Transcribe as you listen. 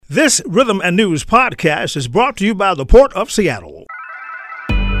This Rhythm and News podcast is brought to you by the Port of Seattle.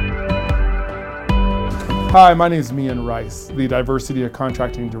 Hi, my name is Mian Rice, the Diversity and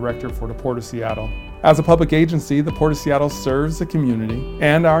Contracting Director for the Port of Seattle. As a public agency, the Port of Seattle serves the community,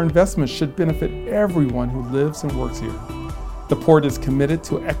 and our investments should benefit everyone who lives and works here. The Port is committed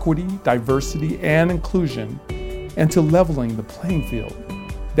to equity, diversity, and inclusion, and to leveling the playing field.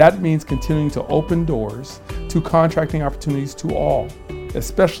 That means continuing to open doors to contracting opportunities to all,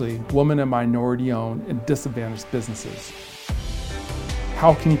 especially women and minority-owned and disadvantaged businesses.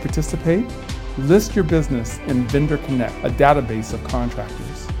 How can you participate? List your business in Vendor Connect, a database of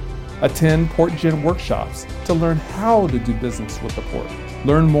contractors. Attend PortGen workshops to learn how to do business with the Port.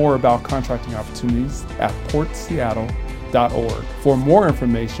 Learn more about contracting opportunities at portseattle.org. For more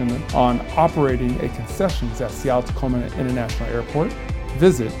information on operating a concessions at Seattle-Tacoma International Airport,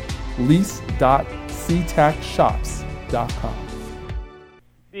 visit lease.ctacshops.com.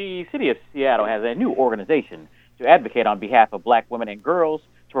 The City of Seattle has a new organization to advocate on behalf of Black women and girls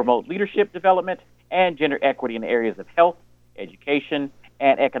to promote leadership development and gender equity in the areas of health, education,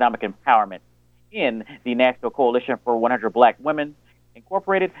 and economic empowerment in the National Coalition for 100 Black Women,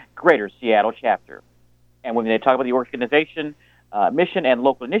 Incorporated Greater Seattle Chapter. And when they talk about the organization, mission, and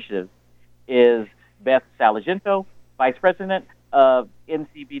local initiatives is Beth Salagento, Vice President of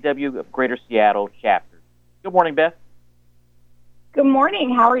NCBW of Greater Seattle Chapter. Good morning, Beth. Good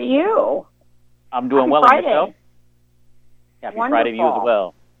morning. How are you? I'm doing Happy well. Friday. And yourself? Happy Wonderful. Friday to you as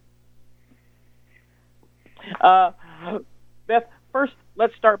well. Beth, first,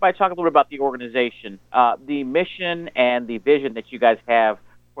 let's start by talking a little bit about the organization, the mission and the vision that you guys have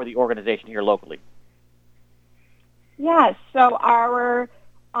for the organization here locally. Yes. So our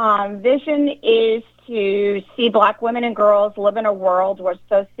vision is to see Black women and girls live in a world where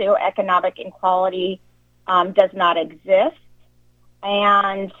socioeconomic inequality does not exist.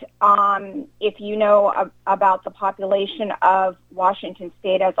 And if you know about the population of Washington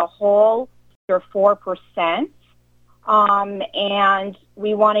State as a whole, they're 4%. And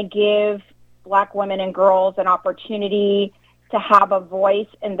we want to give Black women and girls an opportunity to have a voice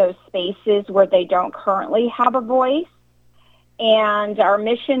in those spaces where they don't currently have a voice. And our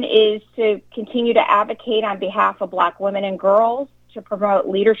mission is to continue to advocate on behalf of Black women and girls to promote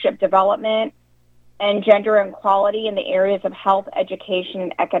leadership development and gender equality in the areas of health, education,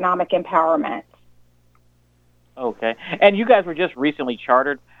 and economic empowerment. Okay. And you guys were just recently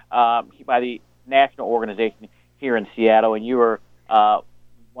chartered by the national organization here in Seattle, and you were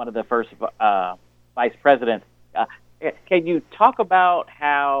one of the first vice presidents. Can you talk about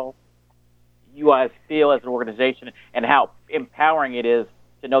how you guys feel as an organization and how empowering it is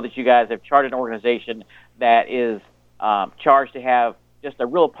to know that you guys have chartered an organization that is charged to have just a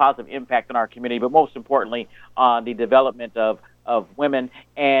real positive impact on our community, but most importantly on the development of women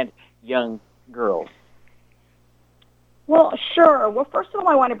and young girls? Well, sure. Well, first of all,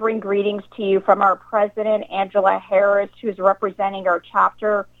 I want to bring greetings to you from our president, Angela Harris, who's representing our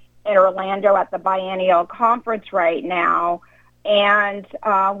chapter in Orlando at the biennial conference right now. And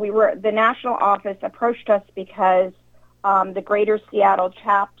the national office approached us because the Greater Seattle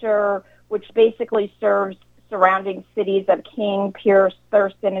chapter, which basically serves surrounding cities of King, Pierce,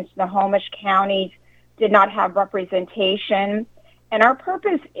 Thurston, and Snohomish counties, did not have representation. And our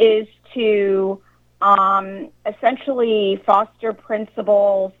purpose is to essentially foster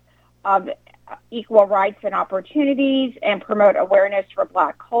principles of equal rights and opportunities and promote awareness for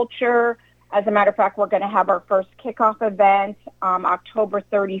Black culture. As a matter of fact, we're going to have our first kickoff event October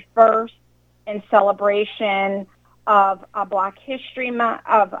 31st in celebration of Black History Month,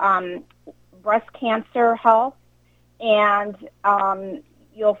 of breast cancer health, and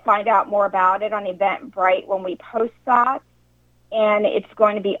you'll find out more about it on Eventbrite when we post that, and it's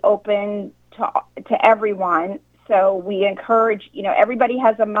going to be open to everyone. So we encourage, everybody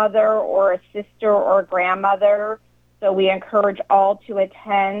has a mother or a sister or a grandmother, so we encourage all to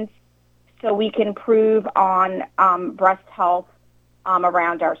attend so we can improve on breast health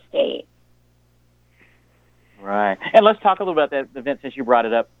around our state. Right. And let's talk a little bit about that event since you brought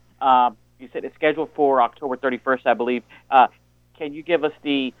it up. You said it's scheduled for October 31st, I believe. Can you give us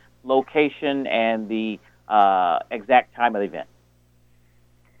the location and the exact time of the event?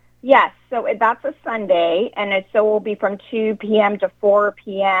 Yes, so that's a Sunday, and it will be from 2 p.m. to 4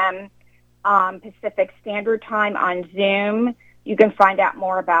 p.m. Pacific Standard Time on Zoom. You can find out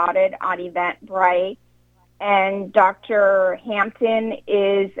more about it on Eventbrite. And Dr. Hampton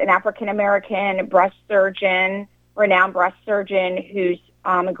is an African-American breast surgeon, renowned breast surgeon, who's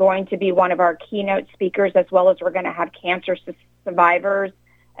going to be one of our keynote speakers, as well as we're going to have cancer survivors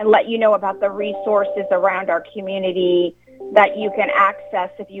and let you know about the resources around our community that you can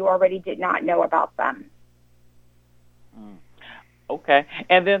access if you already did not know about them. Okay.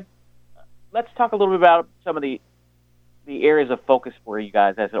 And then let's talk a little bit about some of the areas of focus for you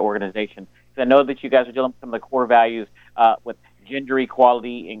guys as an organization. Because I know that you guys are dealing with some of the core values with gender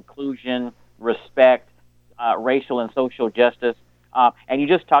equality, inclusion, respect, racial and social justice. And you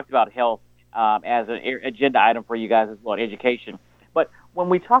just talked about health as an agenda item for you guys as well, education. But when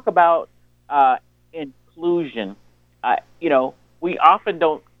we talk about inclusion, we often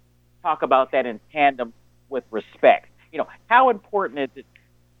don't talk about that in tandem with respect. How important is it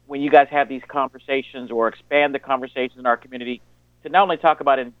when you guys have these conversations or expand the conversations in our community to not only talk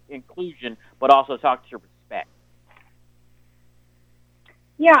about inclusion, but also talk to respect?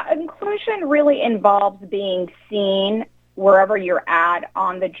 Yeah, inclusion really involves being seen wherever you're at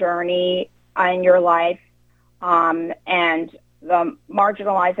on the journey in your life, and the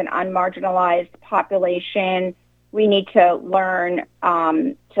marginalized and unmarginalized population. We need to learn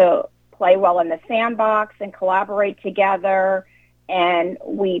to play well in the sandbox and collaborate together. And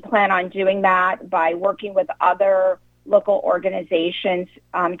we plan on doing that by working with other local organizations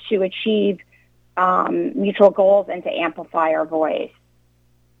to achieve mutual goals and to amplify our voice.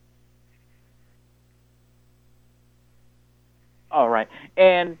 All right.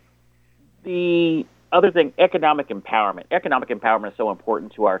 And the other thing, economic empowerment. Economic empowerment is so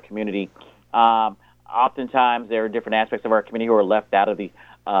important to our community. Oftentimes, there are different aspects of our community who are left out of the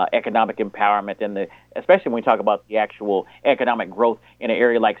economic empowerment, and especially when we talk about the actual economic growth in an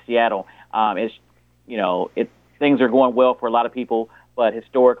area like Seattle. Things are going well for a lot of people, but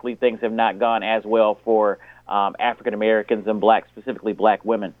historically things have not gone as well for African Americans and specifically black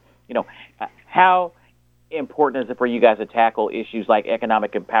women. How important is it for you guys to tackle issues like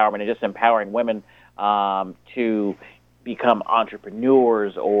economic empowerment and just empowering women to become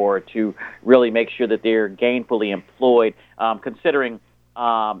entrepreneurs or to really make sure that they're gainfully employed, considering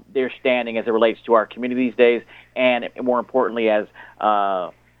their standing as it relates to our community these days, and more importantly, as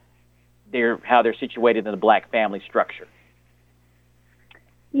how they're situated in the black family structure?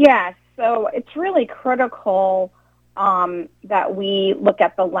 Yes, so it's really critical that we look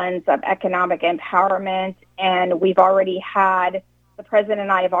at the lens of economic empowerment, and the president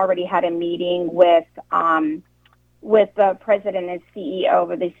and I have already had a meeting with the president and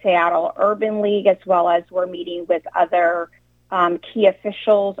CEO of the Seattle Urban League, as well as we're meeting with other key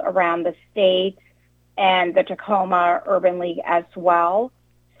officials around the state and the Tacoma Urban League as well.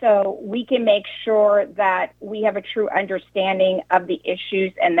 So we can make sure that we have a true understanding of the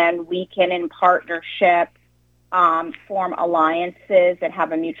issues, and then we can, in partnership, form alliances and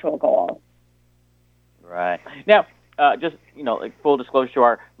have a mutual goal. Right. Now, just, full disclosure to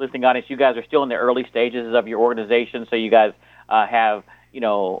our listening audience, you guys are still in the early stages of your organization, so you guys have,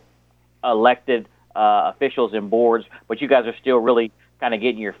 elected officials and boards, but you guys are still really kind of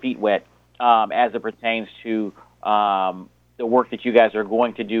getting your feet wet as it pertains to the work that you guys are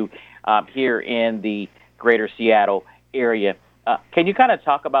going to do here in the greater Seattle area. Can you kind of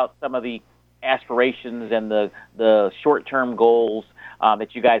talk about some of the aspirations and the short-term goals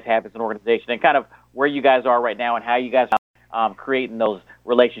that you guys have as an organization, and kind of where you guys are right now and how you guys are creating those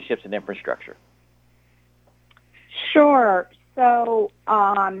relationships and infrastructure? Sure. So,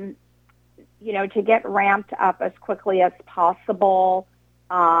 to get ramped up as quickly as possible,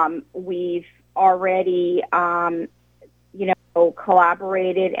 we've already,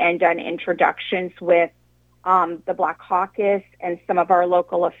 collaborated and done introductions with the Black Caucus and some of our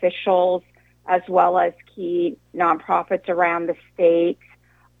local officials, as well as key nonprofits around the state.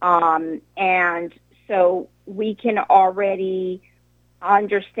 And so we can already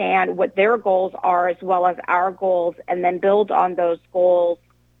understand what their goals are as well as our goals, and then build on those goals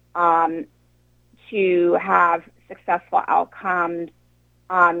to have successful outcomes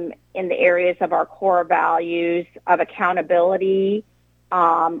in the areas of our core values of accountability,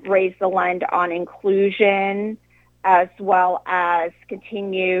 raise the lend on inclusion, as well as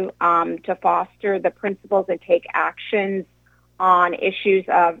continue to foster the principles and take actions on issues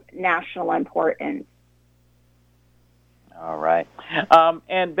of national importance. All right.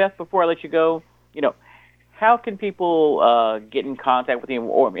 And Beth, before I let you go, how can people get in contact with the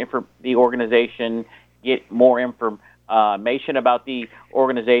organization, get more information about the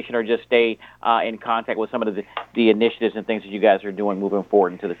organization, or just stay in contact with some of the initiatives and things that you guys are doing moving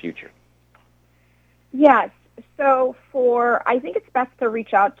forward into the future? Yes. So I think it's best to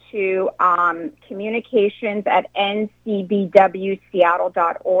reach out to communications at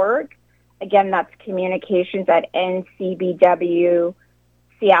ncbwseattle.org. Again, that's communications at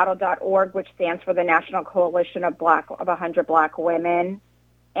ncbwseattle.org, which stands for the National Coalition of 100 Black Women.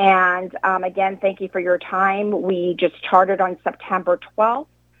 And again, thank you for your time. We just chartered on September 12th.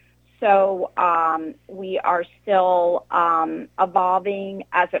 So we are still evolving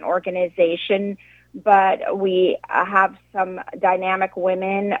as an organization, but we have some dynamic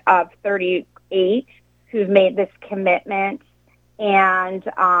women of 38 who've made this commitment, and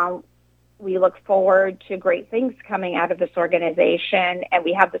we look forward to great things coming out of this organization, and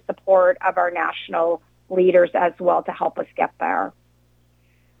we have the support of our national leaders as well to help us get there.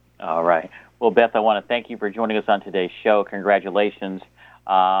 All right. Well, Beth, I want to thank you for joining us on today's show. Congratulations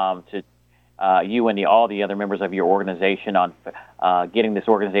to you and all the other members of your organization on getting this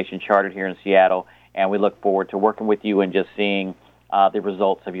organization chartered here in Seattle. And we look forward to working with you and just seeing the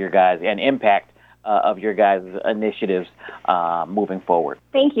results of your guys and impact of your guys' initiatives moving forward.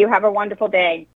 Thank you. Have a wonderful day.